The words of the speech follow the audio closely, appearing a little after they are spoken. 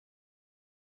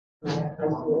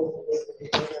Well,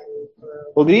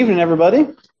 good evening, everybody.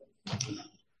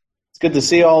 It's good to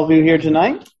see all of you here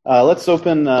tonight. Let's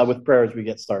open with prayer as we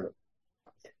get started.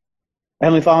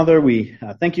 Heavenly Father, we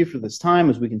thank you for this time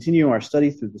as we continue our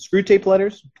study through the Screwtape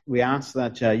Letters. We ask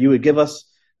that you would give us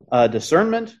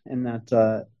discernment, and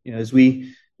that as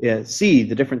we see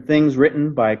the different things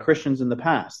written by Christians in the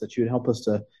past, that you would help us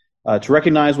to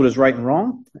recognize what is right and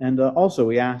wrong. And also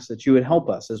we ask that you would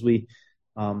help us as we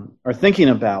are thinking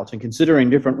about and considering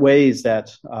different ways that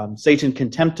Satan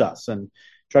can tempt us and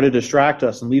try to distract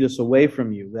us and lead us away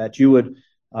from you, that you would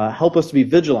help us to be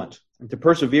vigilant and to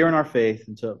persevere in our faith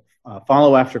and to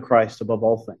follow after Christ above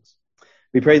all things.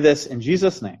 We pray this in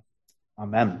Jesus' name.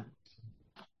 Amen.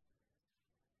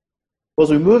 Well,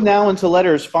 as we move now into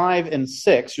letters 5 and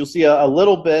 6, you'll see a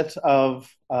little bit of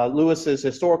Lewis's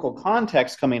historical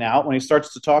context coming out when he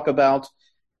starts to talk about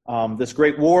this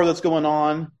great war that's going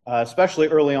on, especially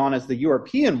early on as the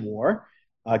European War,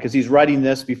 because he's writing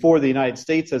this before the United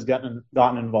States has gotten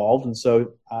involved. And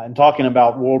so in talking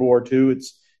about World War II,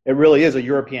 it really is a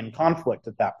European conflict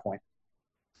at that point.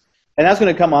 And that's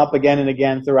going to come up again and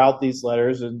again throughout these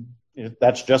letters, and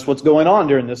that's just what's going on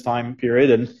during this time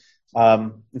period. And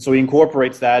so he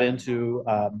incorporates that into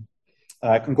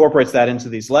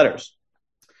these letters.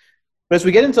 But as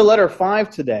we get into letter 5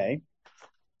 today,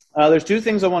 there's two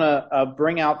things I want to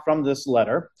bring out from this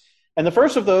letter. And the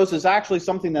first of those is actually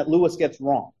something that Lewis gets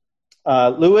wrong.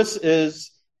 Lewis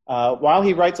is, while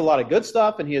he writes a lot of good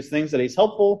stuff and he has things that he's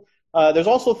helpful, there's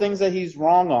also things that he's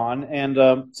wrong on,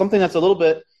 and something that's a little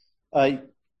bit, I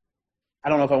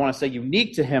don't know if I want to say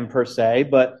unique to him per se,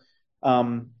 but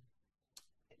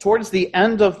towards the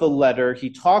end of the letter, he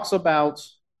talks about,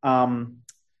 let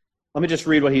me just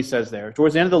read what he says there.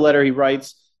 Towards the end of the letter, he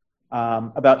writes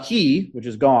about he, which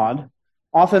is God,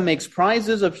 often makes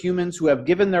prizes of humans who have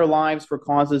given their lives for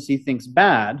causes he thinks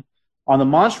bad, on the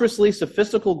monstrously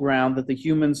sophistical ground that the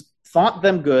humans thought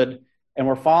them good and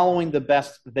were following the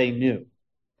best they knew.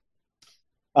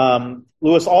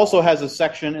 Lewis also has a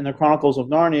section in the Chronicles of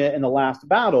Narnia in the last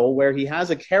battle where he has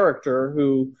a character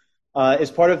who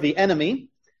is part of the enemy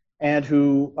and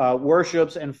who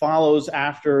worships and follows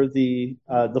after the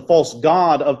false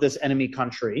god of this enemy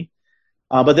country.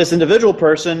 But this individual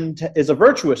person is a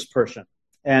virtuous person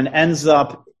and ends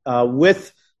up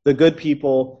with the good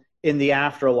people in the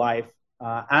afterlife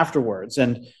afterwards.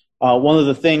 And one of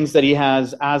the things that he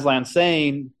has Aslan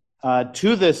saying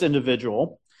to this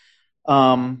individual,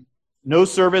 no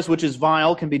service which is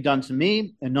vile can be done to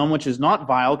me, and none which is not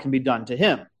vile can be done to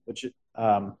him, which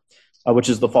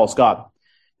is the false god.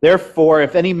 Therefore,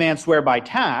 if any man swear by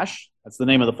Tash, that's the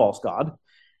name of the false god,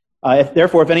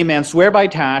 if any man swear by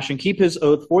Tash and keep his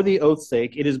oath for the oath's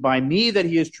sake, it is by me that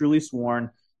he is truly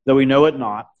sworn, though we know it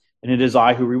not, and it is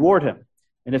I who reward him.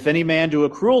 And if any man do a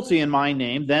cruelty in my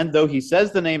name, then though he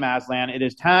says the name Aslan, it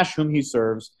is Tash whom he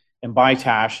serves, and by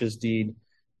Tash his deed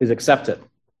is accepted.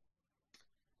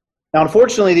 Now,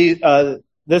 unfortunately,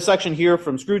 this section here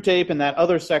from Screwtape and that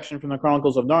other section from the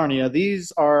Chronicles of Narnia,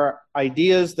 these are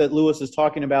ideas that Lewis is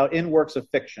talking about in works of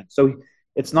fiction. So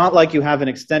it's not like you have an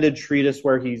extended treatise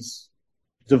where he's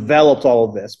developed all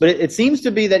of this. But it seems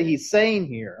to be that he's saying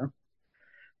here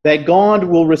that God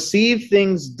will receive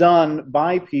things done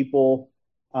by people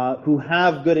who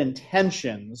have good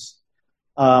intentions,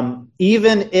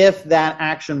 even if that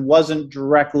action wasn't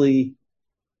directly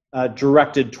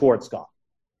directed towards God.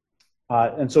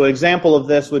 And so an example of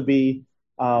this would be,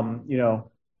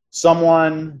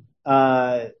 someone,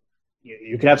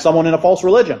 you can have someone in a false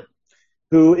religion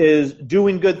who is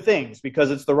doing good things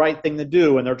because it's the right thing to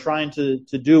do, and they're trying to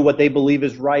do what they believe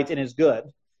is right and is good.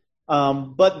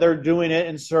 But they're doing it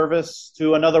in service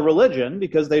to another religion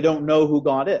because they don't know who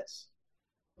God is.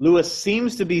 Lewis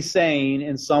seems to be saying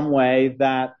in some way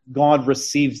that God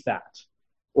receives that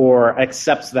or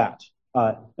accepts that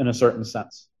in a certain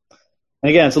sense. And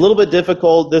again, it's a little bit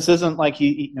difficult. This isn't like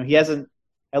he hasn't,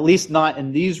 at least not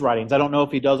in these writings. I don't know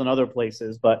if he does in other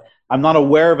places, but I'm not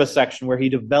aware of a section where he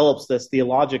develops this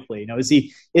theologically. Is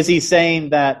he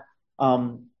saying that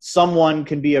someone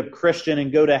can be a Christian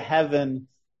and go to heaven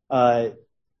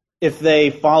if they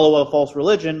follow a false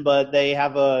religion, but they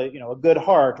have a good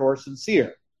heart or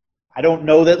sincere? I don't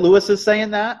know that Lewis is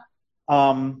saying that,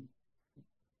 but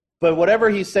whatever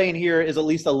he's saying here is at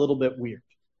least a little bit weird.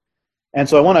 And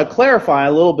so I want to clarify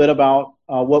a little bit about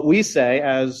what we say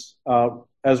as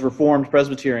Reformed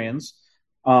Presbyterians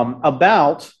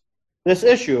about this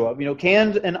issue of,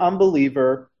 can an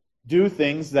unbeliever do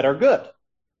things that are good?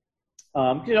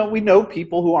 We know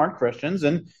people who aren't Christians,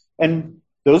 and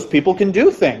those people can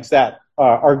do things that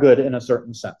are good in a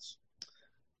certain sense.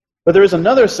 But there is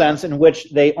another sense in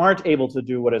which they aren't able to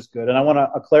do what is good, and I want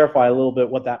to clarify a little bit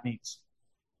what that means.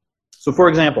 So, for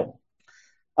example,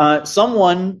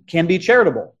 someone can be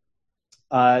charitable.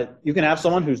 You can have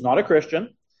someone who's not a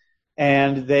Christian,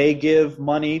 and they give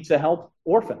money to help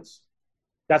orphans.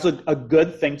 That's a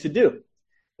good thing to do.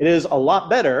 It is a lot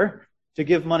better to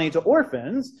give money to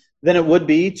orphans than it would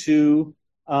be to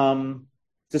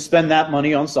spend that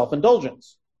money on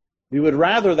self-indulgence. We would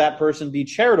rather that person be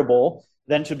charitable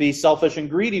than to be selfish and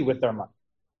greedy with their money.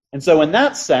 And so in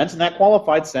that sense, in that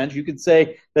qualified sense, you could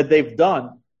say that they've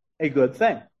done a good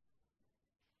thing.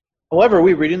 However,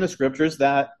 we read in the scriptures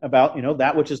that about,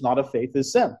 that which is not of faith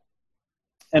is sin.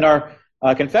 And our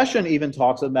confession even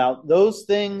talks about those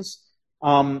things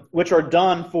which are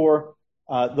done for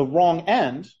the wrong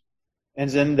end, and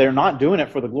then they're not doing it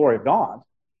for the glory of God.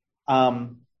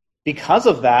 Because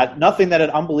of that, nothing that an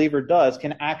unbeliever does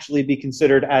can actually be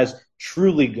considered as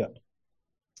truly good.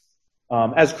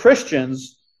 As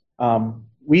Christians,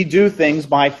 we do things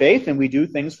by faith, and we do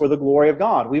things for the glory of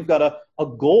God. We've got a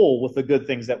goal with the good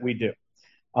things that we do.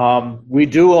 We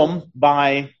do them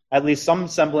by at least some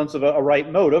semblance of a right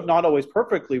motive, not always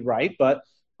perfectly right, but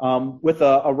with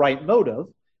a right motive.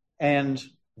 And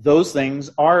those things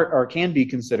are or can be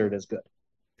considered as good.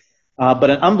 But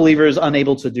an unbeliever is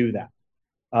unable to do that.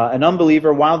 An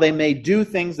unbeliever, while they may do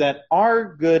things that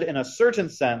are good in a certain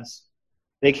sense,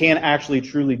 they can't actually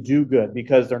truly do good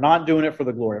because they're not doing it for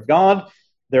the glory of God.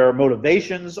 Their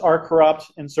motivations are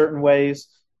corrupt in certain ways,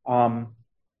 and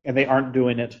they aren't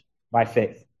doing it by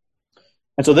faith.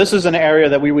 And so this is an area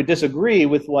that we would disagree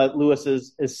with what Lewis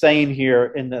is saying here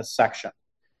in this section.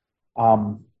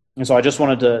 And so I just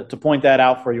wanted to point that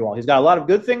out for you all. He's got a lot of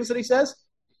good things that he says,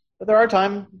 but there are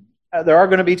going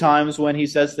to be times when he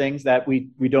says things that we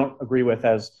don't agree with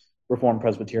as Reformed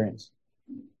Presbyterians.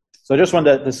 So I just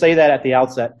wanted to say that at the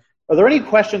outset. Are there any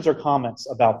questions or comments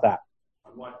about that?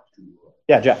 I'd like to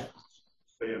Jeff.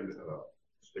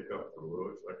 Stick up for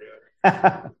Lewis, I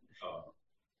guess. The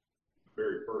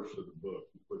very first of the book,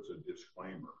 he puts a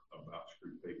disclaimer about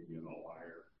Screwtape being a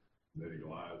liar, that he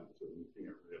lies, so we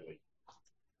can't really.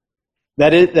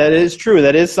 That is true.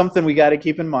 That is something we got to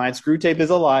keep in mind. Screwtape is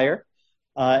a liar.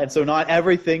 And so not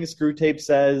everything Screwtape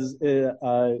says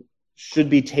should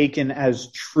be taken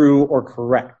as true or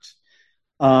correct.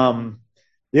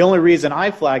 The only reason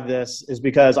I flag this is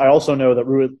because I also know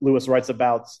that Lewis writes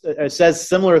about, says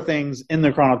similar things in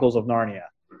the Chronicles of Narnia,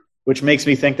 which makes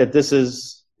me think that this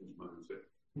is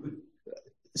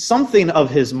something of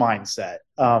his mindset.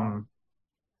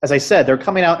 As I said, they're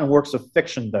coming out in works of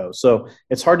fiction, though, so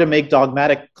it's hard to make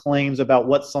dogmatic claims about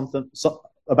what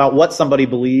somebody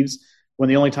believes when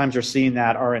the only times you're seeing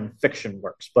that are in fiction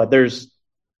works. But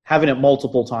having it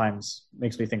multiple times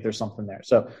makes me think there's something there.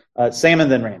 So Sam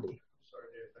and then Randy.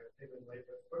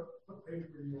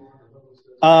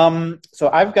 So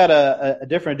I've got a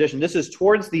different edition. This is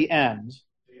towards the end,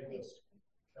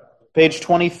 page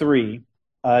 23,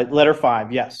 letter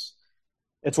 5. Yes.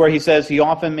 It's where he says he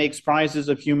often makes prizes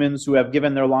of humans who have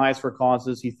given their lives for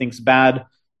causes he thinks bad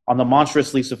on the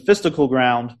monstrously sophistical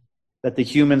ground that the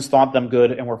humans thought them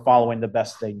good and were following the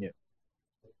best they knew.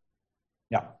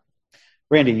 Yeah.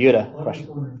 Randy, you had a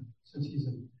question. Since he's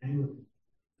an Anglican,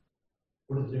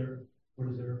 what is their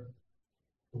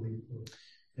belief?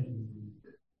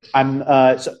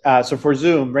 So for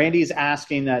Zoom, Randy's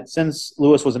asking that since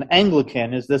Lewis was an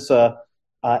Anglican, is this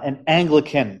an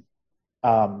Anglican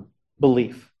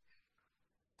belief?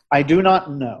 I do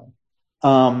not know.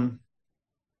 Now,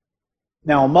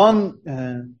 among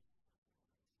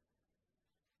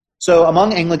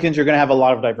Anglicans, you're going to have a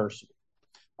lot of diversity.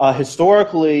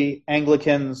 Historically,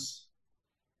 Anglicans,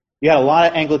 you had a lot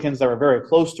of Anglicans that were very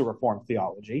close to Reformed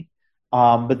theology,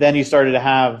 but then you started to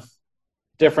have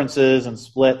differences and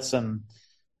splits, and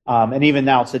even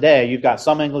now today, you've got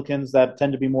some Anglicans that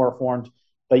tend to be more Reformed,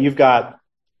 but you've got,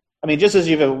 just as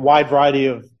you have a wide variety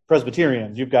of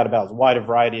Presbyterians, you've got about as wide a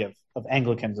variety of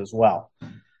Anglicans as well.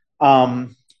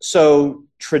 So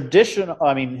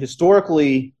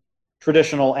historically,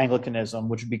 traditional Anglicanism,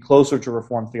 which would be closer to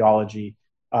Reformed theology,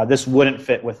 this wouldn't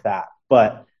fit with that.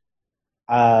 But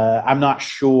I'm not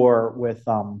sure with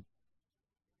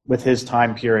his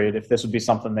time period if this would be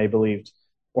something they believed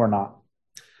or not.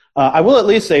 I will at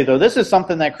least say, though, this is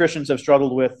something that Christians have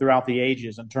struggled with throughout the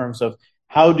ages in terms of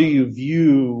how do you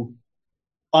view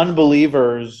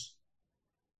unbelievers.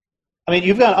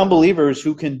 You've got unbelievers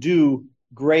who can do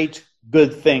great,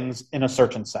 good things in a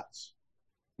certain sense.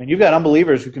 You've got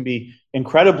unbelievers who can be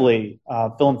incredibly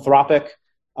philanthropic.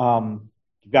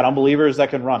 You've got unbelievers that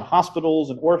can run hospitals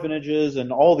and orphanages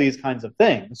and all these kinds of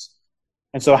things.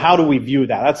 And so how do we view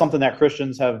that? That's something that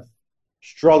Christians have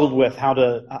struggled with how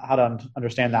to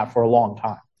understand that for a long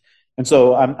time. And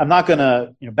so I'm not going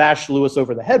to bash Lewis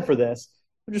over the head for this.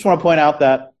 I just want to point out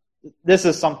that this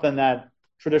is something that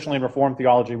traditionally in Reformed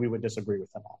theology we would disagree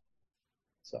with him on.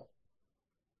 So,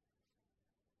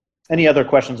 any other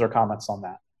questions or comments on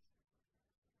that?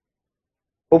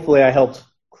 Hopefully I helped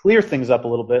clear things up a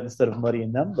little bit instead of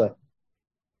muddying them, but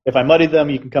if I muddied them,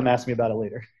 you can come ask me about it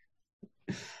later.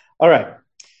 All right.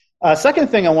 Second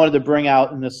thing I wanted to bring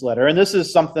out in this letter, and this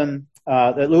is something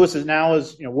that Lewis is now,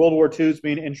 as World War II is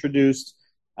being introduced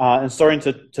and starting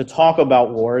to talk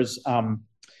about wars.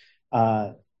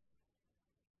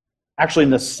 Actually,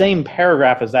 in the same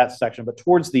paragraph as that section, but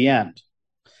towards the end,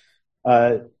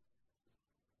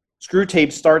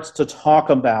 Screwtape starts to talk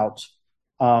about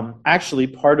actually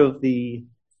part of the,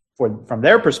 from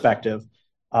their perspective,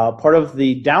 part of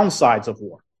the downsides of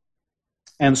war.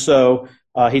 And so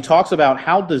he talks about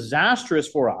how disastrous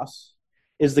for us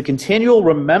is the continual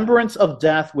remembrance of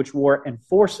death which war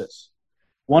enforces.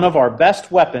 One of our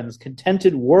best weapons,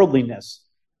 contented worldliness,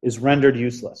 is rendered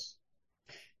useless.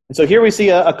 And so here we see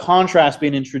a contrast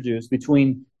being introduced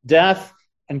between death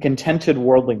and contented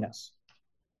worldliness.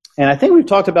 And I think we've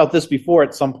talked about this before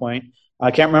at some point.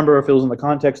 I can't remember if it was in the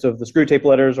context of the Screwtape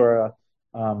letters or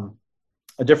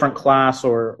a different class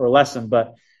or lesson,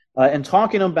 but in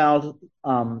talking about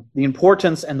the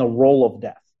importance and the role of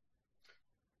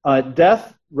death.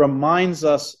 Death reminds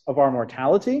us of our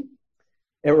mortality.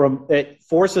 It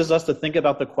forces us to think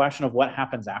about the question of what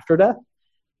happens after death,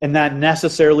 and that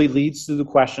necessarily leads to the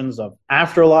questions of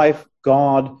afterlife,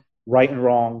 God, right and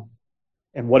wrong,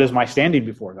 and what is my standing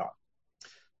before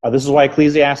God. This is why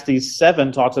Ecclesiastes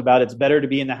 7 talks about it's better to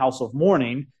be in the house of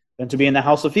mourning than to be in the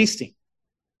house of feasting.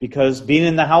 Because being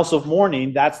in the house of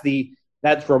mourning,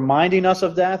 that's reminding us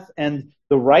of death, and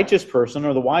the righteous person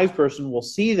or the wise person will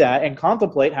see that and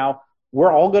contemplate how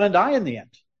we're all going to die in the end.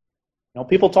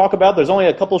 People talk about there's only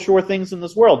a couple sure things in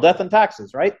this world, death and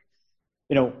taxes, right?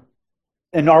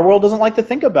 And our world doesn't like to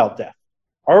think about death.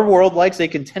 Our world likes a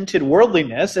contented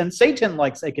worldliness, and Satan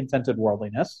likes a contented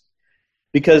worldliness,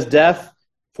 because death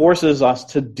forces us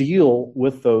to deal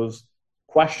with those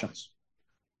questions.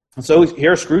 And so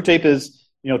here Screwtape is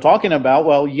talking about,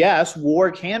 well, yes,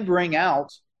 war can bring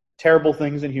out terrible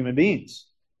things in human beings.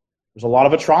 There's a lot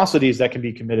of atrocities that can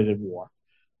be committed in war.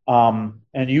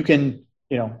 And you can,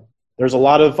 there's a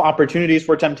lot of opportunities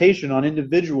for temptation on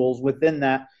individuals within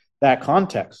that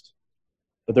context.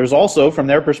 But there's also, from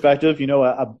their perspective,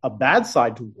 a bad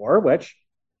side to war, which,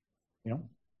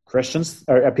 Christians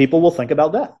or people will think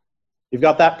about death. You've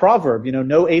got that proverb,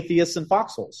 no atheists in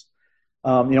foxholes.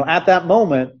 At that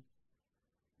moment,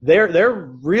 they're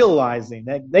realizing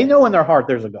that they know in their heart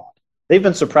there's a God. They've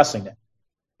been suppressing it.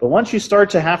 But once you start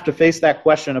to have to face that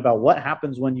question about what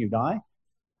happens when you die,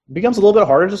 it becomes a little bit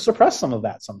harder to suppress some of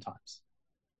that sometimes.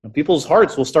 People's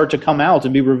hearts will start to come out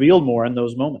and be revealed more in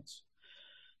those moments.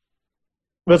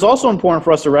 But it's also important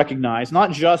for us to recognize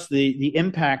not just the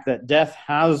impact that death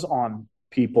has on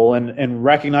people and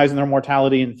recognizing their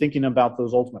mortality and thinking about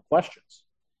those ultimate questions.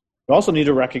 We also need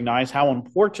to recognize how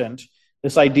important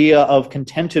this idea of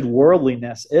contented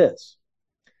worldliness is.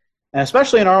 And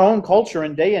especially in our own culture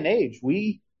and day and age,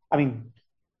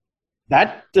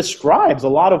 that describes a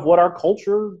lot of what our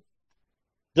culture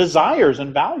desires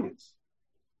and values.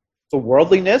 So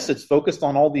worldliness, it's focused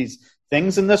on all these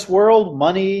things in this world,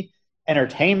 money,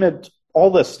 entertainment,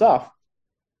 all this stuff.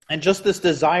 And just this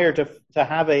desire to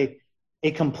have a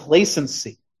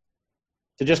complacency,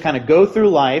 to just kind of go through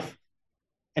life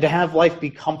and to have life be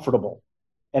comfortable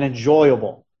and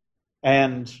enjoyable.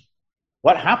 And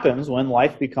what happens when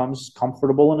life becomes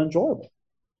comfortable and enjoyable,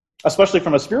 especially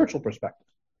from a spiritual perspective?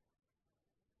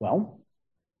 Well,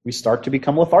 we start to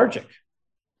become lethargic.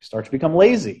 We start to become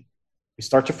lazy. We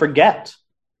start to forget.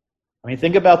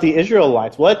 Think about the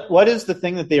Israelites. What is the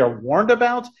thing that they are warned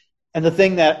about and the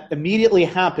thing that immediately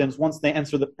happens once they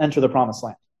enter the promised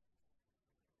land?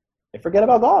 They forget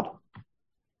about God.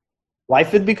 Life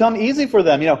had become easy for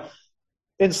them.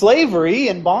 In slavery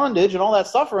and bondage and all that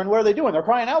suffering, what are they doing? They're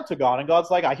crying out to God, and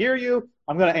God's like, I hear you,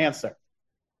 I'm going to answer.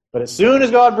 But as soon as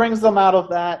God brings them out of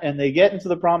that and they get into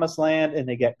the promised land and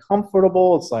they get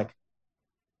comfortable, it's like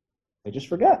they just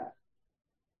forget.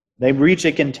 They reach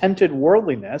a contented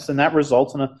worldliness, and that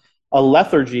results in a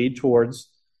lethargy towards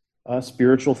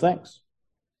spiritual things.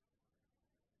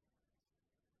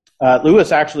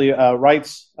 Lewis actually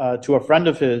writes to a friend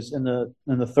of his in the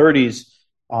 30s,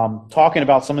 talking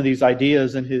about some of these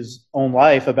ideas in his own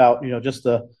life about just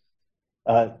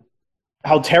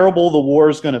how terrible the war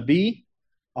is going to be,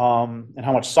 and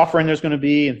how much suffering there's going to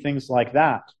be, and things like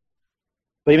that.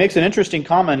 But he makes an interesting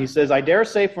comment. He says, I dare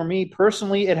say for me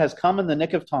personally, it has come in the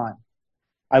nick of time.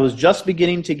 I was just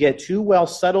beginning to get too well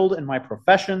settled in my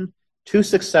profession, too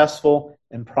successful,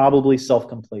 and probably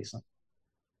self-complacent.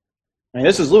 I mean,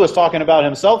 this is Lewis talking about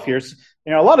himself here.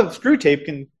 A lot of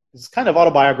Screwtape is kind of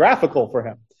autobiographical for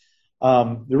him.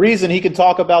 The reason he can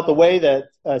talk about the way that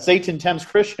Satan tempts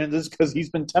Christians is because he's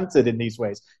been tempted in these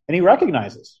ways. And he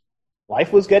recognizes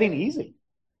life was getting easy.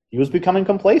 He was becoming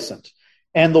complacent.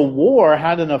 And the war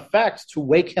had an effect to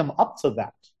wake him up to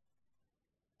that.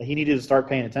 He needed to start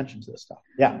paying attention to this stuff.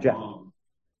 Yeah, Jeff.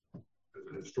 As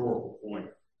a historical point,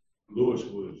 Lewis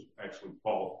was actually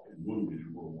fought and wounded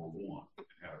in World War I and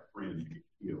had a friend get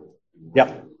killed in World War I.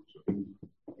 So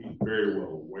he's very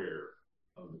well aware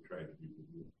of the tragedy of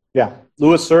war. Yeah,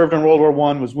 Lewis served in World War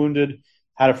I, was wounded,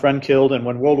 had a friend killed, and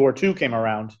when World War II came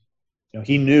around,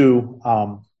 he knew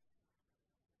what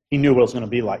it was going to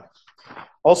be like.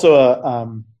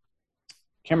 Also,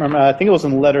 can't remember. I think it was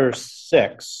in letter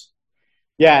 6.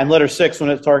 Yeah, in letter 6, when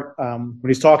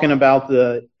he's talking about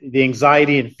the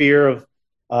anxiety and fear of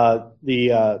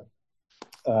the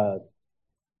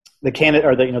candidate,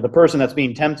 or the person that's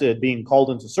being tempted being called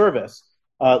into service.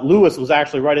 Lewis was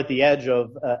actually right at the edge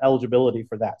of eligibility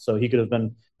for that, so he could have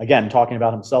been, again, talking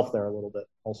about himself there a little bit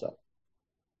also.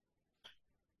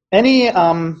 Any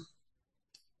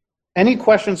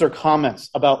questions or comments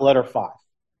about letter 5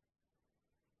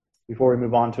 before we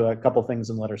move on to a couple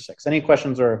things in letter 6? Any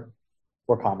questions or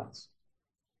comments?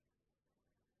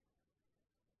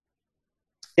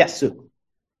 Yes, Sue. In the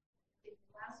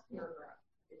last paragraph,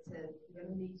 it says, the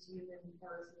enemies human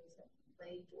persons have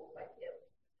complained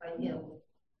by him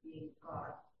being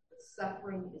God. The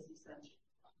suffering is essential.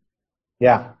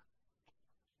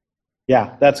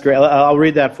 Yeah, that's great. I'll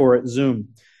read that for Zoom.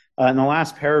 In the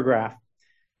last paragraph,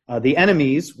 the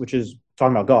enemies, which is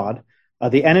talking about God,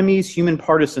 the enemies, human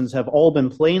partisans, have all been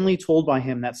plainly told by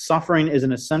him that suffering is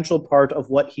an essential part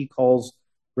of what he calls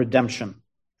redemption.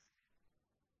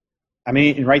 I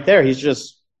mean, right there, he's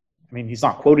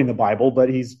not quoting the Bible, but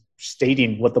he's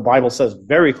stating what the Bible says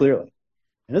very clearly.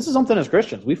 And this is something as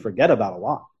Christians we forget about a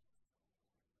lot.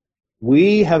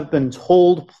 We have been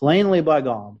told plainly by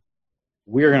God,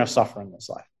 we're going to suffer in this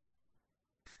life.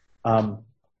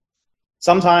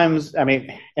 Sometimes,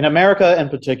 in America in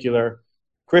particular,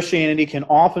 Christianity can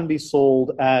often be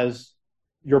sold as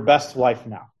your best life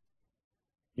now.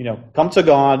 Come to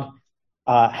God,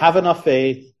 have enough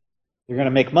faith, you're going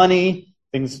to make money,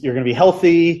 you're going to be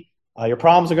healthy, your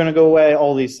problems are going to go away,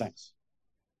 all these things.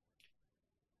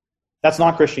 That's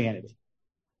not Christianity.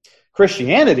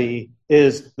 Christianity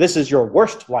is, this is your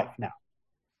worst life now.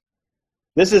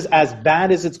 This is as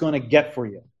bad as it's going to get for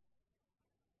you.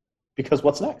 Because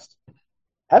what's next?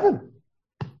 Heaven.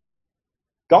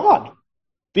 God.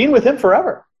 Being with him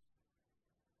forever.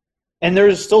 And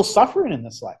there's still suffering in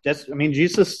this life.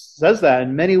 Jesus says that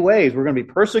in many ways. We're going to be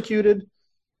persecuted.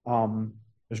 There's going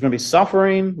to be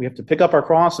suffering. We have to pick up our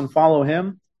cross and follow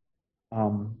him.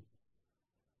 And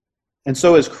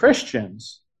so as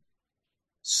Christians,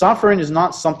 suffering is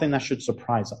not something that should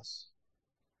surprise us.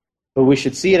 But we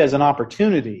should see it as an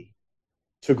opportunity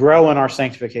to grow in our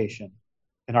sanctification,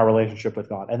 in our relationship with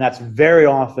God. And that's very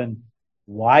often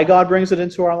why God brings it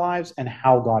into our lives and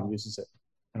how God uses it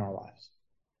in our lives.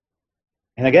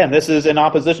 And again, this is in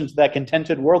opposition to that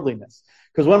contented worldliness.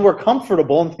 Because when we're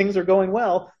comfortable and things are going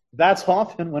well, that's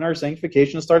often when our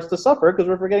sanctification starts to suffer because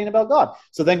we're forgetting about God.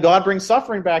 So then God brings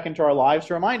suffering back into our lives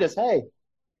to remind us, hey,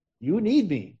 you need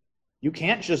me. You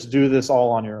can't just do this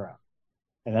all on your own.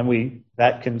 And then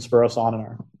that can spur us on in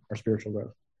our spiritual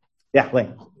growth. Yeah,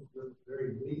 Lane. At the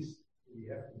very least, we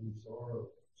have to be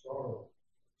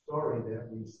sorry that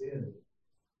we sinned.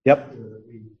 Yep. That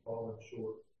we've fallen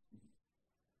short.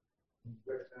 We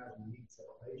recognize we need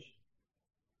salvation.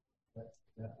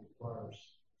 That requires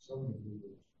some degree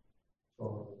of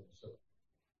sorrow. So,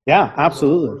 yeah,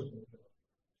 absolutely.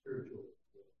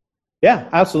 Yeah,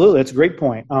 absolutely. It's a great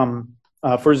point.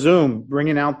 For Zoom,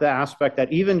 bringing out the aspect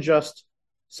that even just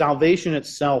salvation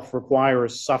itself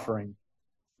requires suffering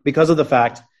because of the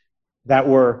fact that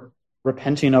we're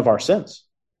repenting of our sins.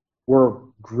 We're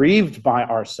grieved by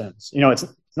our sins. It's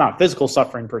not physical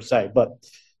suffering per se, but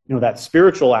that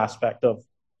spiritual aspect of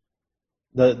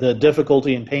the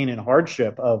difficulty and pain and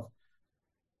hardship of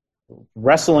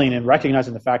wrestling and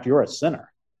recognizing the fact you're a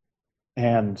sinner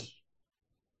and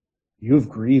you've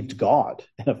grieved God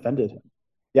and offended him.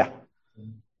 Yeah.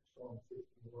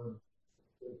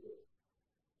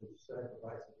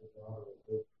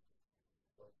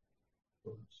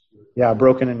 Yeah,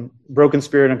 broken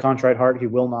spirit and contrite heart, he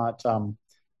will not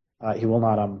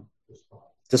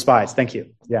despise. Thank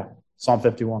you. Yeah, Psalm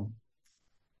 51.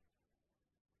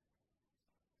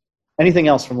 Anything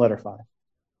else from letter 5?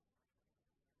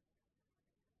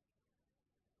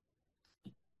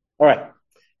 All right.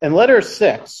 In letter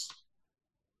 6,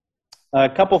 a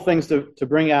couple things to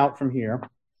bring out from here.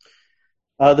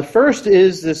 The first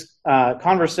is this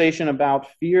conversation about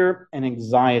fear and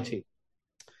anxiety.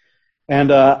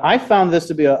 And I found this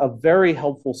to be a very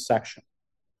helpful section.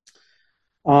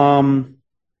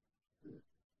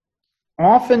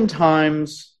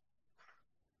 Oftentimes,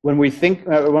 when we think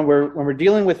when we're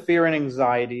dealing with fear and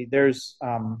anxiety, there's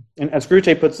and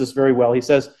Screwtape puts this very well. He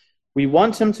says, we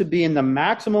want him to be in the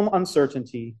maximum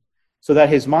uncertainty so that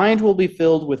his mind will be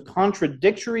filled with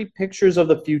contradictory pictures of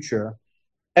the future,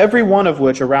 every one of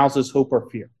which arouses hope or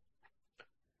fear.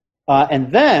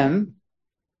 And then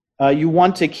you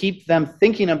want to keep them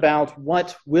thinking about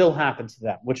what will happen to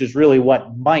them, which is really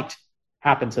what might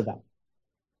happen to them.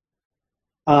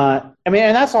 And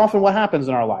that's often what happens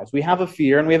in our lives. We have a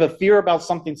fear, and we have a fear about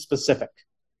something specific,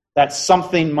 that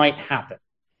something might happen,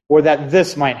 or that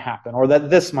this might happen, or that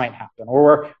this might happen,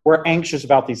 or we're anxious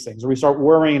about these things, or we start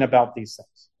worrying about these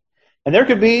things. And there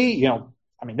could be,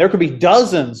 there could be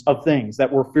dozens of things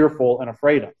that we're fearful and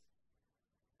afraid of.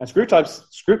 And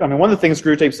one of the things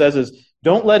Screwtape says is,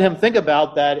 don't let him think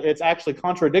about that it's actually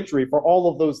contradictory for all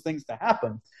of those things to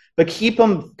happen, but keep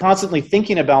him constantly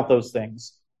thinking about those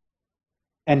things.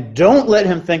 And don't let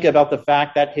him think about the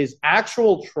fact that his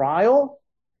actual trial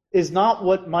is not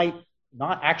what might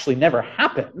not actually never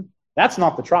happen. That's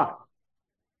not the trial.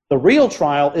 The real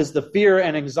trial is the fear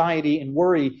and anxiety and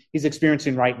worry he's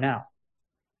experiencing right now.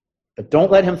 But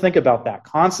don't let him think about that.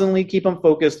 Constantly keep him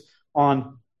focused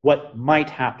on what might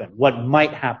happen,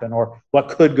 or what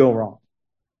could go wrong.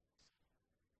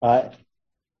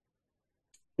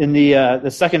 In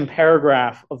the second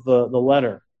paragraph of the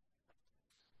letter,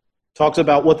 talks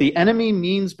about what the enemy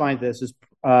means by this is,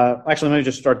 actually, let me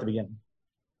just start at the beginning.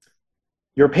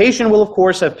 Your patient will, of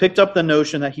course, have picked up the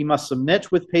notion that he must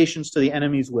submit with patience to the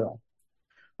enemy's will.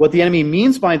 What the enemy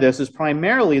means by this is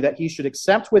primarily that he should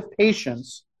accept with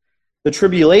patience the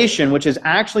tribulation which has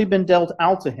actually been dealt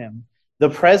out to him, the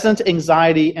present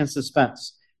anxiety and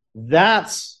suspense.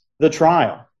 That's the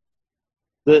trial.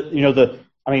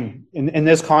 In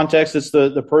this context, it's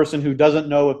the person who doesn't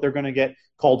know if they're going to get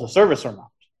called to service or not.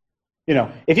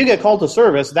 If you get called to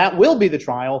service, that will be the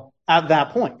trial at that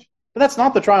point. But that's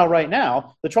not the trial right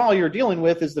now. The trial you're dealing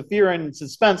with is the fear and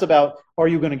suspense about, are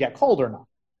you going to get called or not?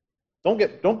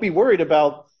 Don't be worried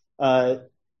about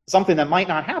something that might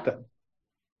not happen.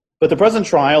 But the present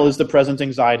trial is the present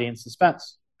anxiety and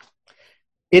suspense.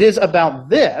 It is about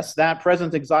this, that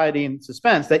present anxiety and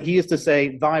suspense, that he is to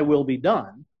say, thy will be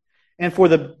done. And for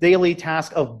the daily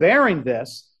task of bearing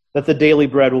this, that the daily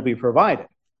bread will be provided.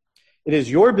 It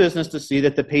is your business to see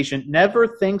that the patient never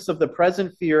thinks of the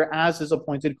present fear as his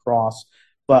appointed cross,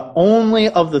 but only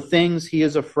of the things he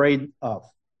is afraid of.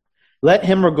 Let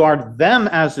him regard them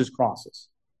as his crosses.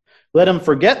 Let him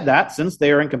forget that, since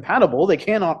they are incompatible, they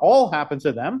cannot all happen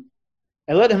to them,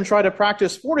 and let him try to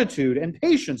practice fortitude and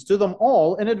patience to them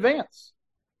all in advance.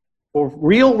 For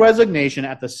real resignation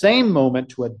at the same moment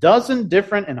to a dozen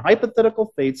different and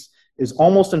hypothetical fates is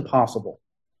almost impossible.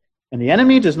 And the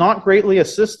enemy does not greatly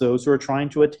assist those who are trying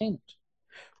to attain it.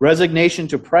 Resignation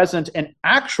to present and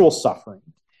actual suffering,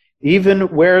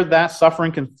 even where that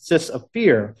suffering consists of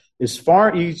fear, is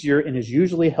far easier and is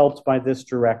usually helped by this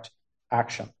direct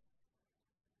action.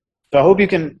 So I hope you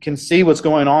can see what's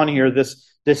going on here, this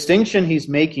distinction he's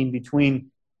making between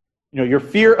your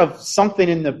fear of something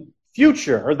in the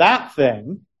future, or that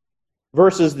thing,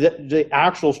 versus the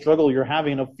actual struggle you're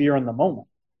having of fear in the moment.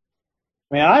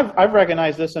 I've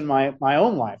recognized this in my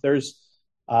own life. There's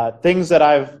things that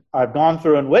I've gone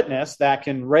through and witnessed that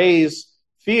can raise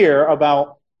fear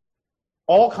about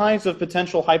all kinds of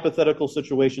potential hypothetical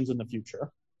situations in the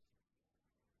future,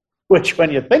 which,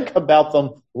 when you think about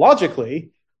them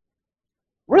logically,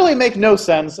 really make no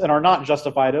sense and are not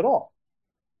justified at all.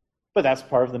 But that's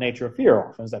part of the nature of fear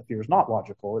often, is that fear is not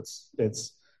logical.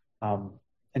 It's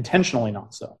intentionally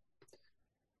not so.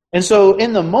 And so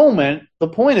in the moment, the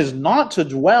point is not to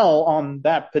dwell on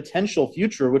that potential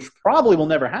future, which probably will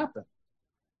never happen.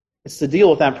 It's to deal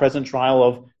with that present trial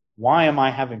of, why am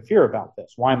I having fear about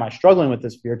this? Why am I struggling with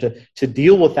this fear? To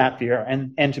deal with that fear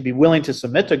and to be willing to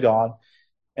submit to God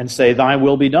and say, thy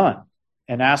will be done,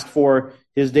 and ask for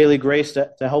his daily grace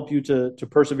to help you to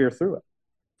persevere through it.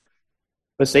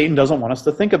 But Satan doesn't want us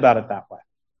to think about it that way.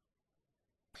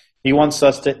 He wants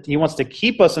to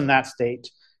keep us in that state,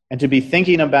 and to be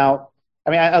thinking about,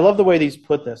 I love the way these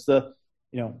put this.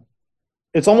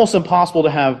 It's almost impossible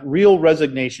to have real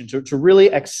resignation, to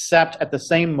really accept at the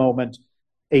same moment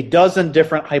a dozen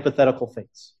different hypothetical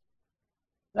fates.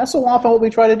 That's so often what we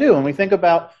try to do. When we think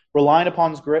about relying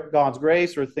upon God's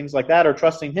grace or things like that, or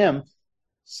trusting Him,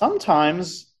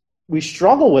 sometimes we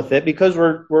struggle with it because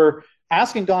we're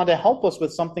asking God to help us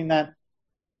with something that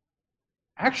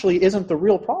actually isn't the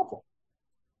real problem.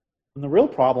 And the real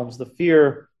problem is the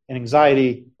fear and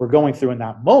anxiety we're going through in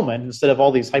that moment instead of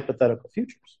all these hypothetical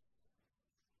futures.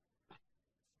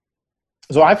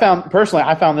 So I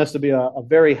found this to be a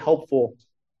very helpful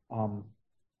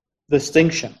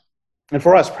distinction. And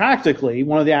for us practically,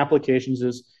 one of the applications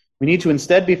is we need to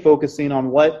instead be focusing on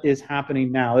what is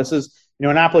happening now. This is,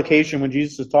 an application when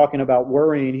Jesus is talking about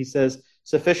worrying. He says,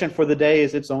 sufficient for the day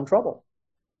is its own trouble.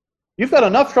 You've got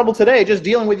enough trouble today just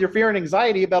dealing with your fear and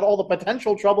anxiety about all the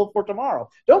potential trouble for tomorrow.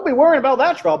 Don't be worrying about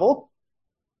that trouble.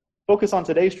 Focus on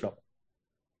today's trouble.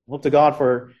 Look to God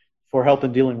for help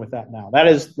in dealing with that now.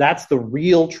 That's the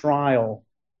real trial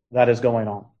that is going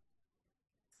on.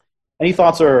 Any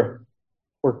thoughts or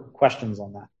questions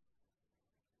on that?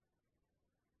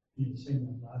 You sing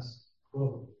that last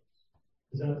quote.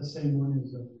 Is that the same one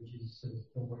as Jesus says,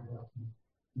 don't worry about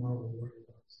tomorrow, we'll worry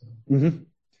about stuff? Mm-hmm.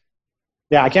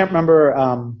 Yeah, I can't remember.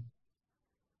 I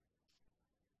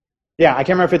can't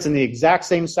remember if it's in the exact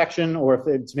same section or if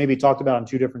it's maybe talked about in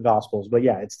two different gospels. But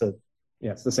yeah, it's the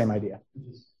same idea.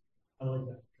 I like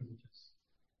that because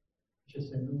it's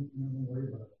just saying, don't worry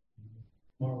about it.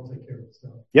 Tomorrow will take care of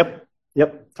itself. Yep.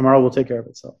 Tomorrow will take care of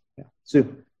itself. Yeah, Sue.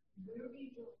 Where do you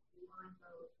draw the line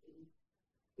though in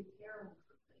preparing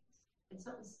for things? And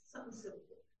something simple,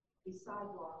 the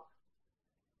sidewalk.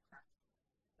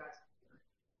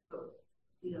 So,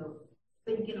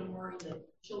 thinking and worrying that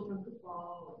children could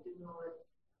fall and doing all it,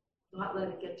 not let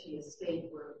it get to a state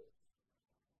where.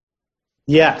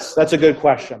 Yes, that's a good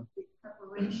question.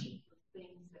 Preparation for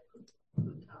things that could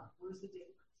come. Where's the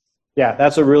difference? Yeah,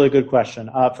 that's a really good question.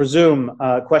 For Zoom,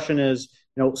 question is,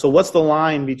 so what's the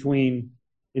line between,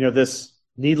 this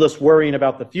needless worrying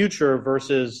about the future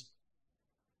versus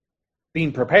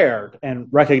being prepared and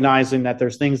recognizing that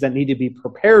there's things that need to be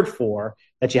prepared for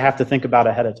that you have to think about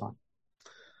ahead of time.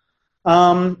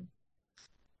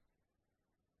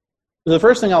 The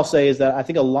first thing I'll say is that I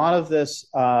think a lot of this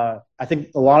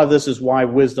is why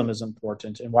wisdom is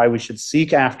important and why we should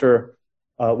seek after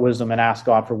wisdom and ask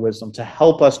God for wisdom to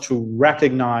help us to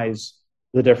recognize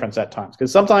the difference at times.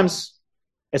 Because sometimes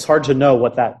it's hard to know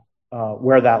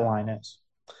where that line is.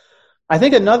 I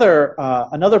think another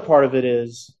part of it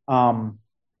is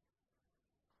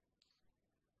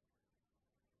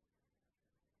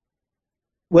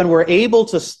when we're able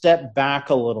to step back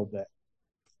a little bit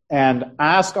and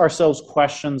ask ourselves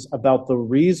questions about the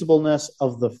reasonableness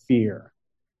of the fear,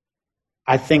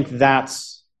 I think that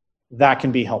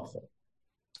can be helpful.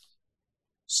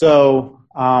 So,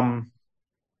 I'll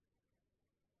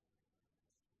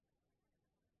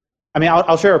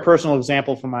share a personal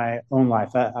example from my own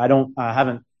life. I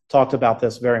haven't talked about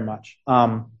this very much.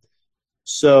 There's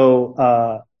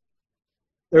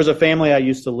a family I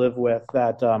used to live with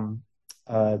that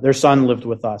their son lived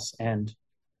with us, and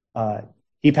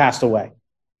he passed away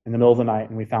in the middle of the night,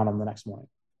 and we found him the next morning.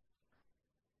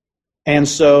 And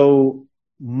so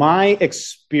my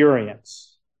experience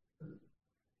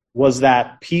was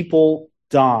that people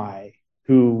die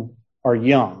who are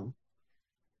young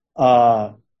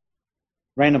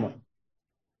randomly,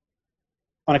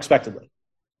 unexpectedly.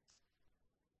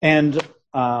 And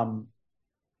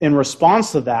in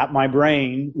response to that, my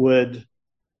brain would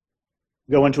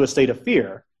go into a state of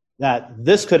fear that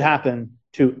this could happen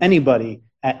to anybody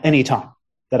at any time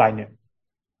that I knew.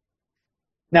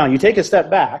 Now, you take a step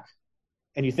back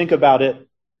and you think about it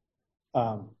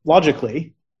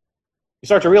logically, you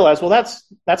start to realize, well,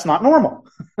 that's not normal.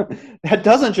 That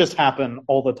doesn't just happen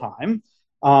all the time.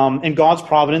 In God's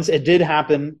providence, it did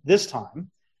happen this time,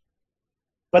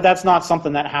 but that's not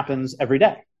something that happens every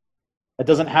day. It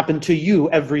doesn't happen to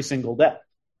you every single day.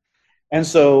 And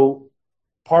so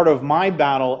part of my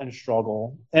battle and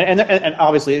struggle, and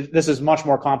obviously this is much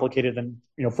more complicated than,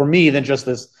 for me than just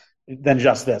this.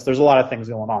 There's a lot of things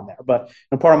going on there. But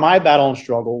part of my battle and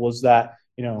struggle was that,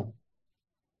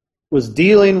 was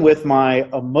dealing with my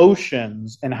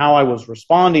emotions and how I was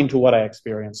responding to what I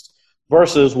experienced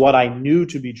versus what I knew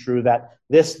to be true, that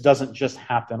this doesn't just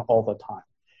happen all the time.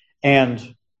 And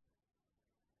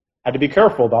I had to be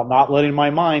careful about not letting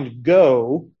my mind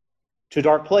go to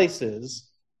dark places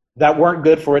that weren't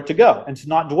good for it to go, and to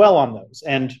not dwell on those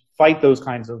and fight those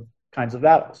kinds of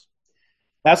battles.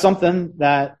 That's something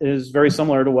that is very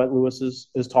similar to what Lewis is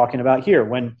talking about here.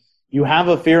 When you have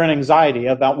a fear and anxiety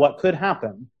about what could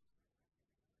happen,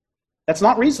 that's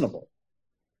not reasonable.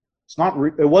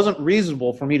 It wasn't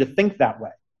reasonable for me to think that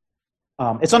way.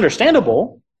 It's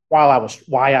understandable,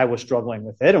 why I was struggling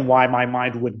with it and why my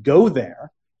mind would go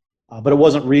there, but it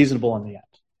wasn't reasonable in the end.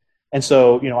 And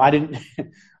so, I didn't.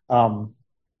 And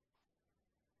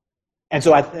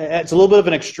so it's a little bit of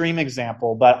an extreme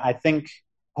example, but I think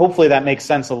hopefully that makes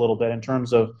sense a little bit in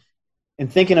terms of in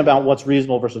thinking about what's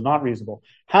reasonable versus not reasonable.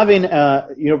 Having,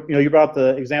 you brought up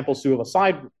the example, Sue, of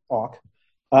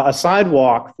a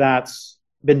sidewalk that's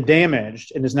been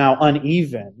damaged and is now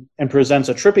uneven and presents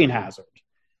a tripping hazard.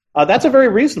 That's a very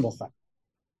reasonable thing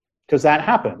because that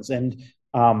happens, and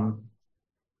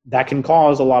that can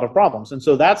cause a lot of problems. And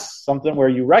so that's something where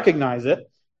you recognize it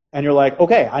and you're like,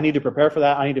 okay, I need to prepare for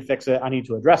that. I need to fix it. I need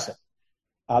to address it.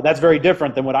 That's very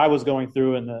different than what I was going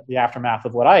through in the aftermath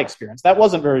of what I experienced. That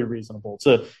wasn't very reasonable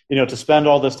to spend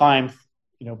all this time,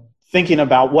 thinking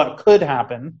about what could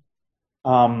happen,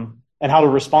 and how to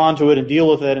respond to it and deal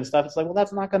with it and stuff. It's like, well,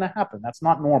 that's not going to happen. That's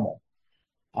not normal.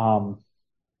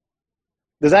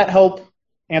 Does that help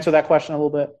answer that question a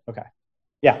little bit? Okay.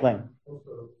 Yeah, Lane.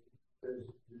 Also, says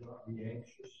do not be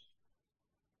anxious.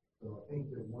 So I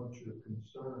think that once you're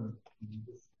concerned,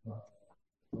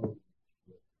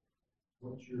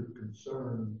 once you're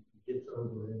concerned, it gets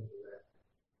over into that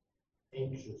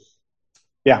anxious.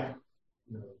 Yeah.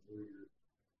 Where you're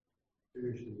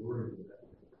seriously worried about it.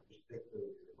 Just take over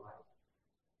your life.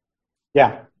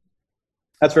 Yeah.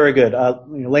 That's very good.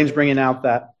 Lane's bringing out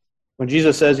that when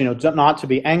Jesus says, not to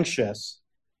be anxious,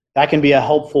 that can be a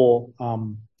helpful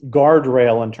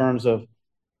guardrail in terms of,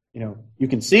 you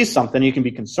can see something, you can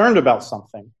be concerned about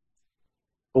something.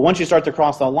 But once you start to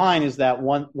cross that line is that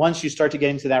once you start to get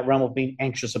into that realm of being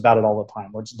anxious about it all the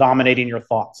time, where it's dominating your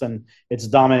thoughts and it's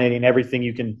dominating everything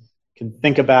you can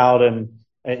think about and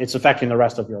it's affecting the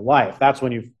rest of your life, that's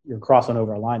when you're crossing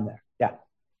over a line there. Yeah.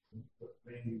 What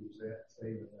Randy was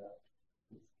saying about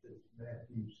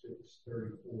Matthew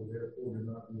 6:34, therefore do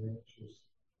not be anxious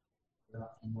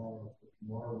about tomorrow, for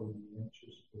tomorrow will be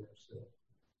anxious for itself.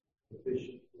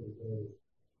 Sufficient for the day.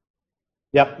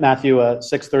 Yep, Matthew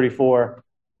 6:34.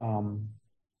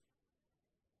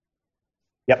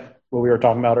 Yep, what we were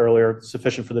talking about earlier,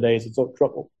 sufficient for the days it's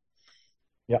trouble.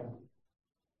 Yep.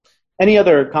 Any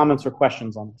other comments or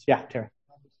questions on this? Yeah, Terry.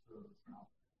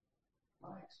 My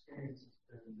experience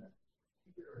has been that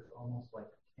fear is almost like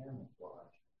a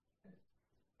camouflage and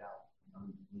doubt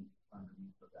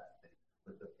underneath of that thing.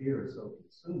 But the fear is so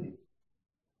consuming,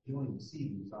 you don't even see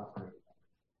who's operating.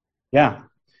 Yeah.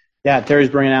 Terry's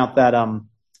bringing out that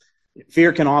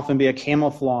fear can often be a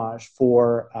camouflage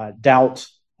for doubt,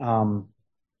 and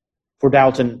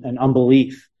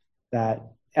unbelief. That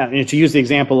to use the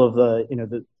example of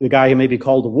the guy who may be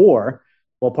called to war.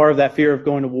 Well, part of that fear of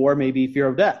going to war may be fear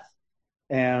of death.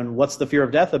 And what's the fear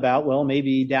of death about? Well,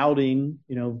 maybe doubting,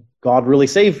 God really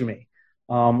saved me,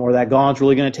 or that God's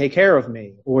really going to take care of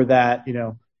me, or that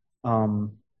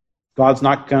God's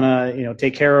not going to,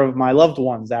 take care of my loved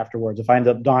ones afterwards if I end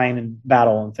up dying in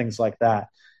battle and things like that.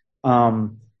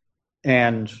 And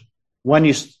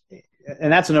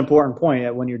that's an important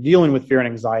point when you're dealing with fear and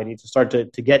anxiety to start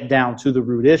to get down to the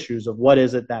root issues of what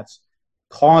is it that's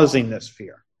causing this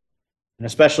fear. And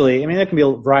especially, there can be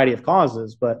a variety of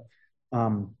causes, but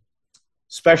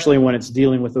especially when it's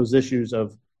dealing with those issues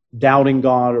of doubting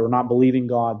God or not believing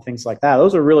God, things like that.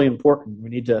 Those are really important. We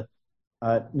need to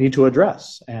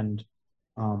address, and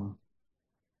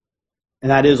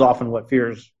that is often what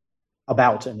fear is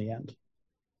about in the end.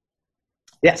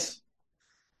 Yes.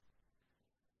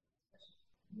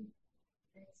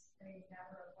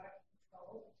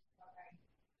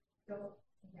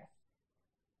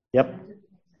 Yep.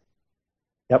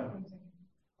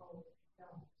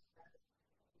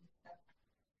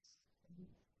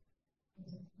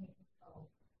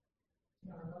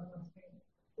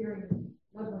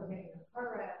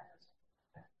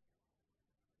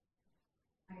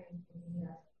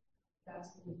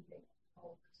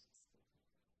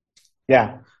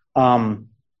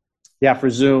 For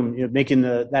Zoom, making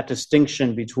that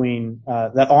distinction between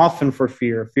that often for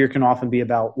fear can often be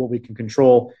about what we can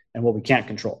control and what we can't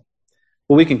control.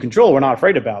 What we can control, we're not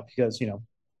afraid about because,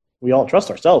 we all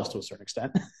trust ourselves to a certain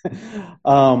extent.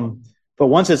 But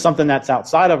once it's something that's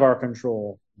outside of our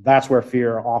control, that's where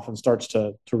fear often starts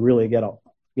to really get a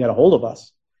hold of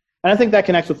us. And I think that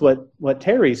connects with what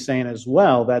Terry's saying as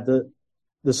well, that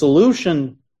the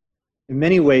solution in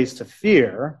many ways to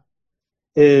fear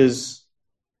is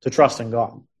to trust in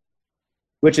God,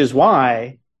 which is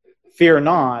why fear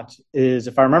not is,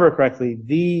 if I remember correctly,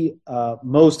 the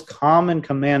most common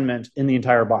commandment in the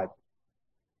entire Bible.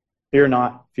 Fear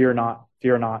not, fear not,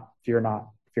 fear not, fear not,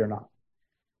 fear not.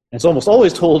 It's almost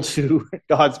always told to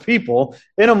God's people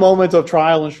in a moment of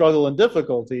trial and struggle and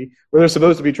difficulty where they're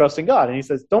supposed to be trusting God. And he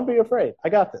says, don't be afraid. I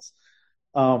got this,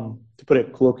 to put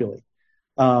it colloquially.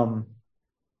 But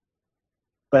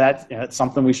that's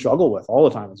something we struggle with all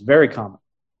the time. It's very common.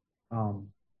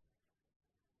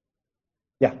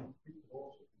 Yeah.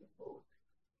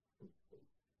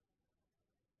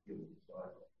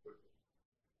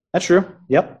 That's true.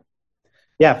 Yep.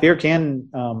 Yeah, fear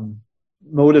can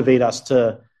motivate us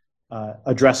to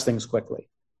address things quickly.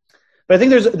 But I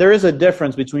think there is a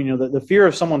difference between the fear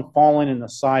of someone falling in the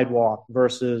sidewalk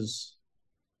versus,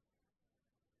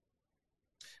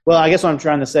 well, I guess what I'm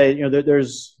trying to say,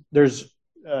 there's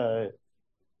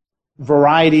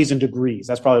varieties and degrees.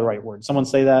 That's probably the right word. Someone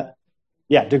say that?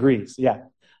 Yeah, degrees. Yeah,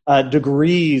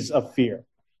 degrees of fear.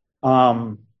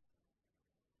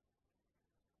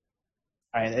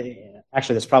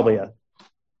 Actually, there's probably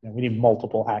we need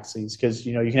multiple axes because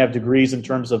you can have degrees in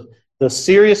terms of the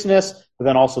seriousness, but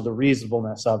then also the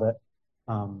reasonableness of it.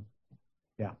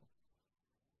 Yeah.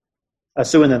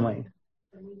 Sue and then Lane.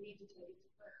 And we need to take it to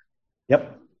prayer.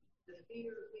 Yep. The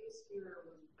biggest fear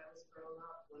when I was growing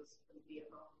up was the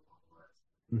Vietnam War.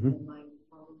 Mm-hmm. And my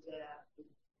mom and dad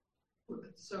were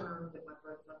concerned that my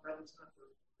brother's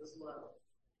number was low.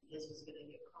 His was going to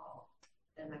get called.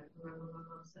 And I can remember my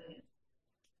mom saying,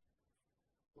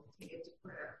 we'll take it to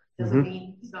prayer. Doesn't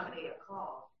mean he's not going to get a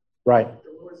call. Right.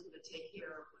 The Lord's going to take care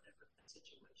of whatever the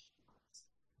situation is.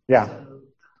 Yeah. So,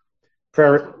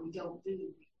 prayer. that's what we don't do.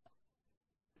 We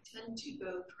tend to go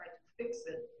try to fix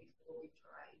it before we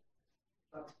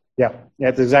try. Yeah,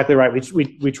 that's exactly right.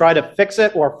 We try to fix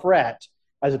it or fret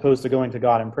as opposed to going to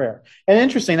God in prayer. And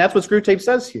interesting, that's what Screwtape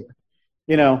says here.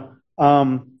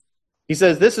 He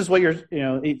says this is what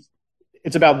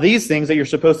it's about these things that you're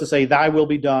supposed to say, thy will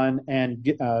be done, and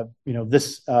give us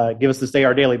this day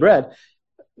our daily bread.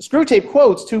 Screwtape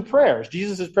quotes two prayers,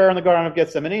 Jesus' prayer in the Garden of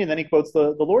Gethsemane, and then he quotes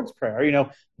the Lord's Prayer.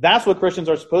 That's what Christians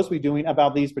are supposed to be doing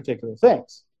about these particular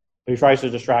things. But he tries to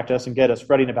distract us and get us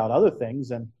fretting about other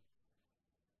things. And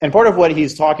part of what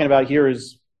he's talking about here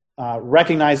is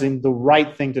recognizing the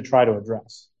right thing to try to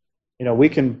address. We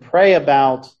can pray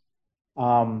about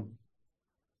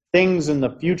things in the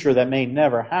future that may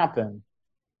never happen,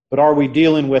 but are we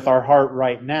dealing with our heart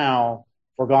right now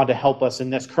for God to help us in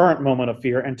this current moment of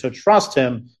fear and to trust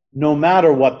him no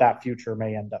matter what that future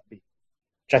may end up being?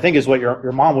 Which I think is what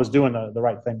your mom was doing the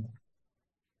right thing.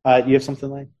 You have something,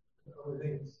 Lane? I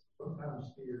think sometimes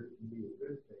fear can be a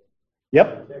good thing.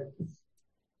 Yep.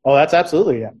 Oh, that's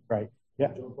absolutely right. Yeah.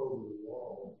 Jump over the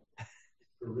wall.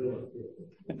 Gorilla.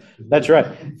 That's right.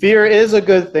 Fear is a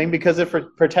good thing because it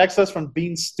protects us from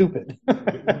being stupid.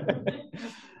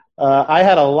 I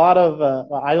had a lot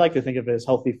of, I like to think of it as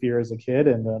healthy fear as a kid,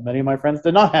 and many of my friends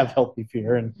did not have healthy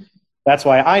fear, and that's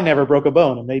why I never broke a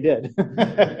bone, and they did.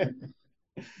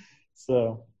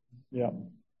 So, yeah.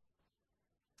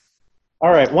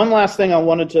 All right, one last thing I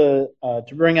wanted to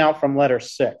bring out from letter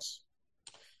 6.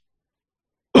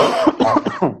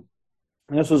 And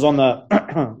this was on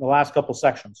the last couple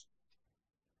sections.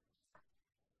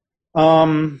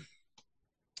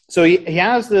 So he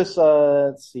has this,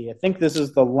 let's see, I think this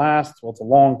is the last, well, it's a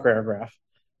long paragraph.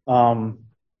 But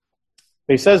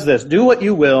he says this, do what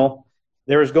you will,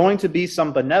 there is going to be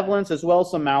some benevolence as well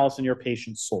as some malice in your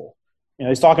patient soul.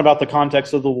 He's talking about the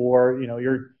context of the war.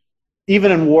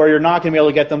 Even in war, you're not going to be able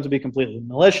to get them to be completely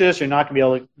malicious. You're not going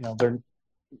to be able to,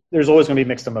 there's always going to be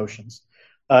mixed emotions.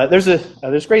 There's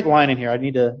a great line in here. I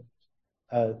need to,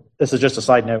 this is just a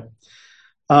side note.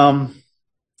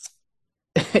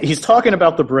 He's talking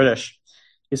about the British.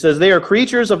 He says, they are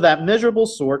creatures of that miserable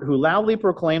sort who loudly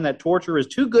proclaim that torture is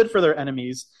too good for their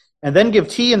enemies and then give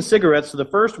tea and cigarettes to the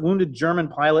first wounded German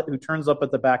pilot who turns up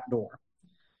at the back door,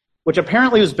 which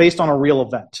apparently was based on a real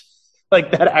event.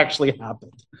 Like, that actually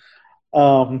happened.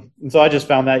 And so I just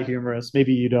found that humorous.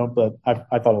 Maybe you don't, but I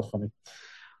thought it was funny.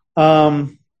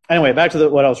 Anyway, back to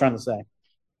what I was trying to say.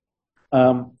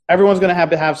 Everyone's going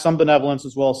to have some benevolence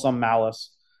as well as some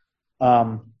malice.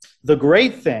 The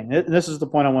great thing, and this is the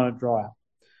point I want to draw out,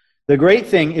 the great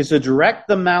thing is to direct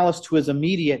the malice to his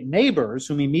immediate neighbors,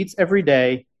 whom he meets every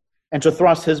day, and to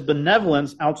thrust his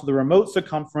benevolence out to the remote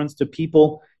circumference to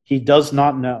people he does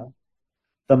not know.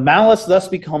 The malice thus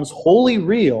becomes wholly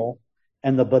real,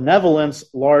 and the benevolence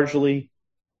largely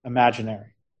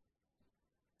imaginary.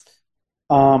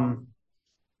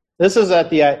 This is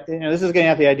getting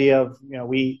at the idea of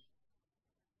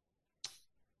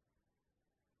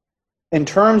in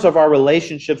terms of our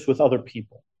relationships with other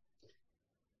people.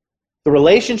 The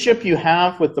relationship you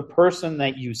have with the person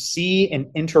that you see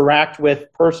and interact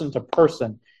with person to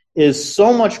person is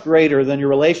so much greater than your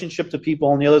relationship to people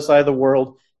on the other side of the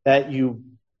world that you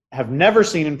have never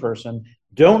seen in person,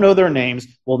 don't know their names,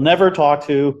 will never talk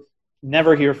to,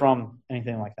 never hear from,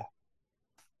 anything like that.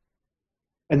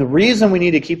 And the reason we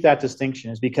need to keep that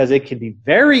distinction is because it can be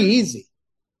very easy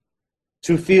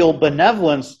to feel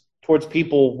benevolence towards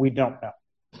people we don't know.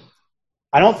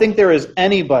 I don't think there is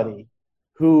anybody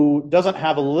who doesn't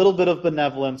have a little bit of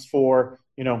benevolence for,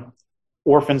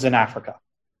 orphans in Africa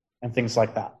and things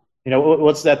like that.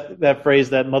 What's that phrase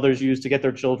that mothers use to get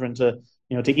their children to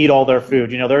eat all their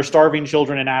food? There are starving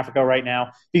children in Africa right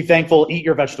now. Be thankful, eat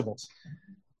your vegetables.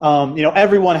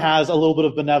 Everyone has a little bit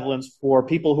of benevolence for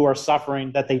people who are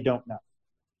suffering that they don't know.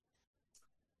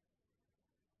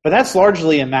 But that's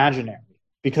largely imaginary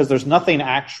because there's no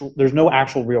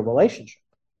actual real relationship.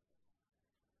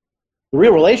 The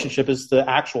real relationship is the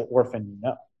actual orphan you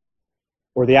know,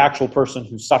 or the actual person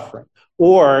who's suffering,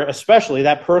 or especially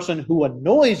that person who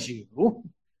annoys you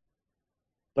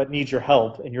but needs your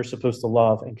help, and you're supposed to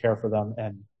love and care for them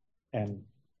and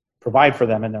provide for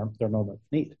them in their moment of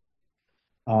need.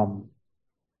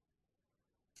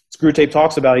 Screwtape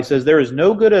talks about, he says, there is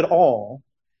no good at all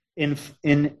in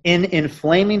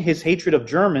inflaming his hatred of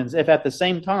Germans if at the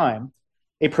same time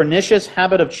a pernicious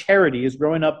habit of charity is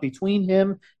growing up between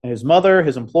him and his mother,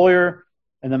 his employer,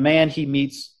 and the man he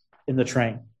meets in the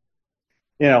train.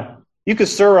 You could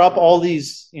stir up all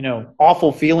these,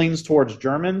 awful feelings towards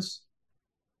Germans,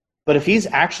 but if he's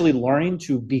actually learning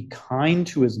to be kind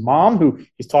to his mom, who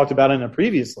he's talked about in a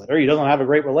previous letter, he doesn't have a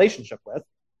great relationship with,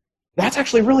 that's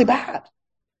actually really bad.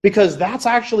 Because that's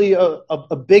actually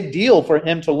a big deal for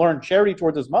him to learn charity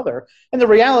towards his mother. And the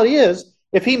reality is,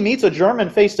 if he meets a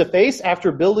German face-to-face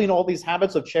after building all these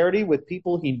habits of charity with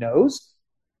people he knows,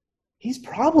 he's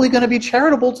probably going to be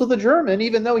charitable to the German,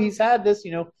 even though he's had this,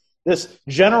 this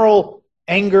general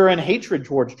anger and hatred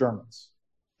towards Germans.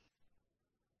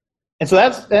 And so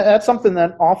that's something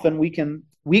that often we can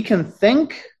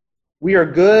think we are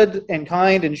good and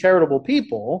kind and charitable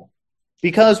people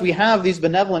because we have these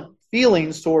benevolent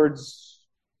feelings towards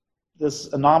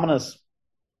this anonymous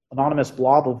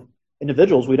blob of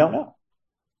individuals we don't know.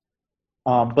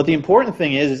 But the important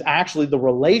thing is actually the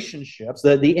relationships,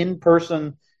 the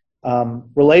in-person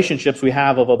relationships we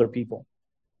have of other people.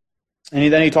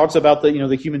 And then he talks about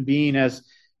the human being as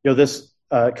this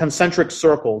concentric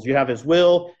circles. You have his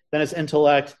will, then his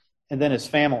intellect, and then his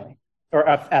family or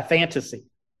a fantasy.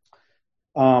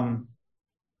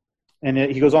 And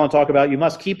he goes on to talk about you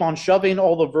must keep on shoving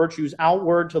all the virtues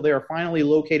outward till they are finally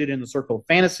located in the circle of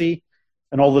fantasy,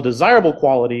 and all the desirable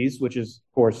qualities, which is,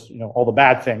 of course, all the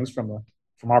bad things from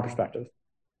our perspective,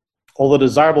 all the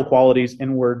desirable qualities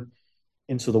inward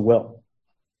into the will.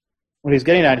 What he's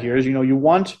getting at here is, you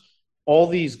want all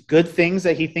these good things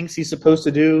that he thinks he's supposed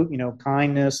to do,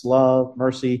 kindness, love,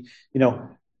 mercy,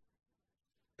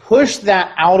 push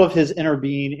that out of his inner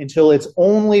being until it's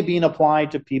only being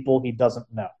applied to people he doesn't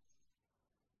know.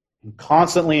 And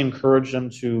constantly encourage them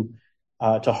to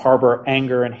harbor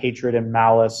anger and hatred and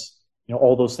malice,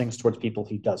 all those things towards people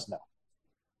he does know.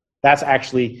 That's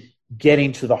actually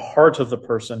getting to the heart of the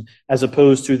person, as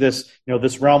opposed to this,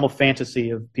 this realm of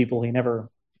fantasy of people he never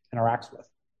interacts with.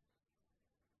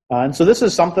 And so this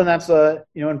is something that's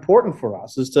important for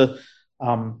us, is to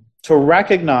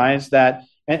recognize that,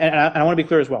 and I want to be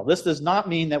clear as well. This does not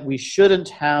mean that we shouldn't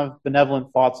have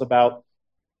benevolent thoughts about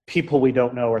people we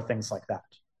don't know or things like that.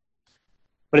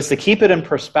 But it's to keep it in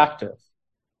perspective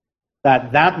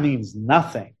that means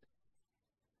nothing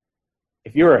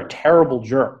if you're a terrible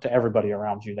jerk to everybody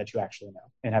around you that you actually know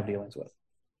and have dealings with.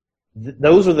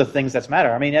 Those are the things that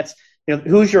matter. I mean, that's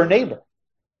who's your neighbor?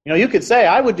 You could say,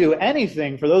 I would do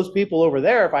anything for those people over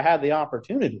there if I had the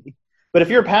opportunity. But if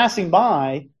you're passing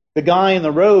by the guy in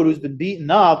the road who's been beaten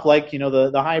up, like,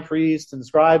 the high priest and the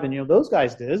scribe and, those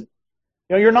guys did,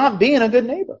 you're not being a good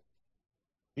neighbor.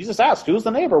 Jesus asked, who's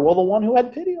the neighbor? Well, the one who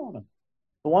had pity on him.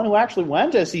 The one who actually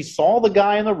went as he saw the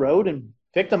guy in the road and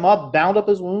picked him up, bound up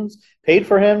his wounds, paid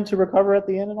for him to recover at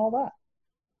the end and all that.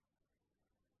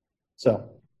 So,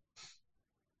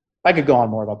 I could go on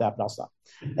more about that, but I'll stop.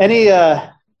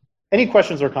 Any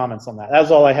questions or comments on that? That's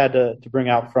all I had to bring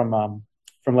out from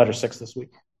letter 6 this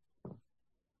week.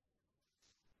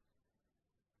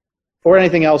 Or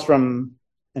anything else from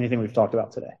anything we've talked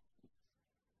about today?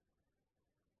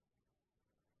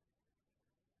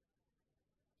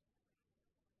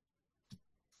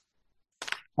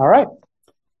 All right.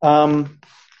 I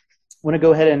want to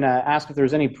go ahead and ask if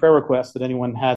there's any prayer requests that anyone had.